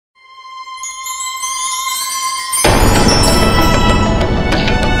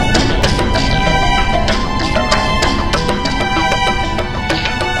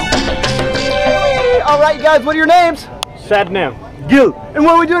right, guys, what are your names? Tandem. Gil. And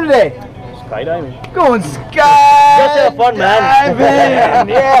what are we doing today? Skydiving. Going skydiving. Just have fun, man.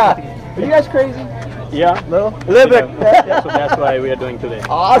 Yeah. Are you guys crazy? Yeah. A little bit. So that's why we are doing today.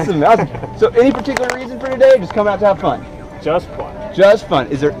 Awesome. So any particular reason for today, or just come out to have fun? Just fun. Just fun.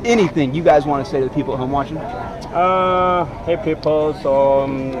 Is there anything you guys want to say to the people at home watching? Hey people, so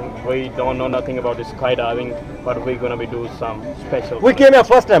we don't know nothing about this skydiving, but we're gonna be doing some special. We came here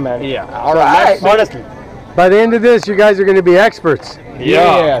first time, man. Yeah. All right. Honestly. By the end of this, you guys are going to be experts.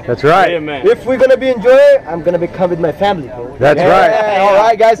 Yeah. That's right. Yeah, man. If we're going to be enjoying, I'm going to be come with my family. That's right. All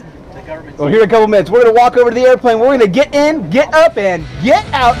right, guys. Well, here in a couple minutes, we're going to walk over to the airplane. We're going to get in, get up, and get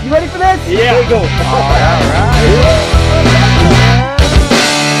out. You ready for this? Yeah. Here we go. All right.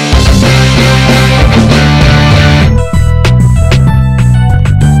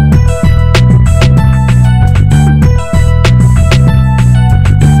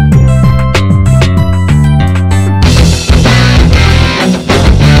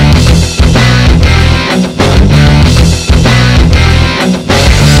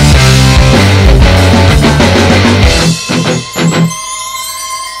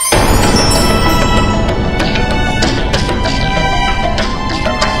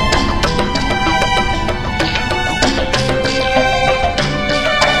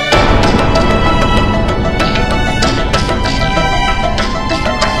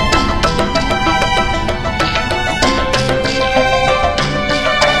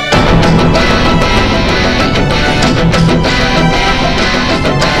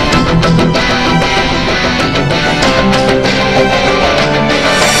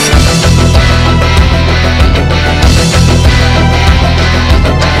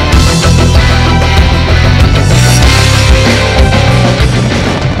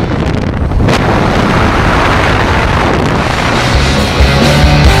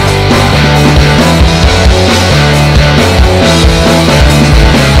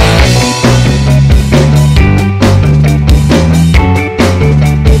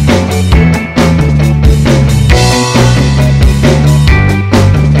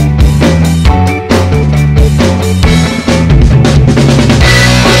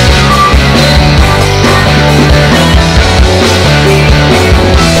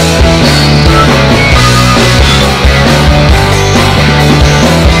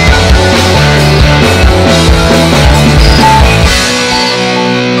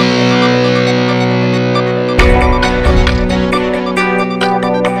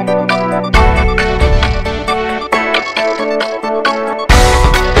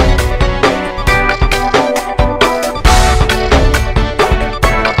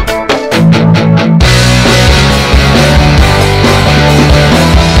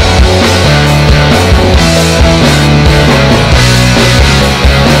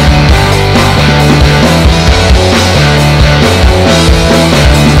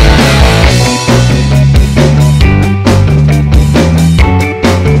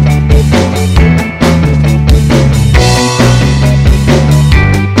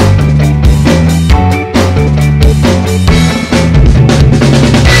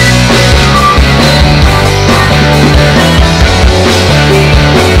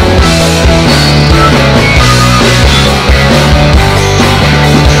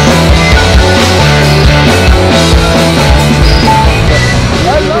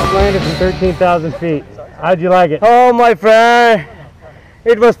 landed from 13,000 feet. How'd you like it? Oh, my friend,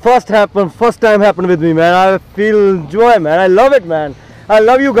 it was first time happened with me, man. I feel joy, man. I love it, man. I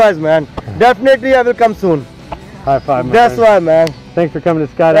love you guys, man. Definitely I will come soon. High five, man. That's why, man. Thanks for coming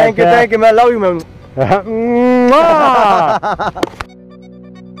to Skydive Taft. Thank you, man. Love you, man.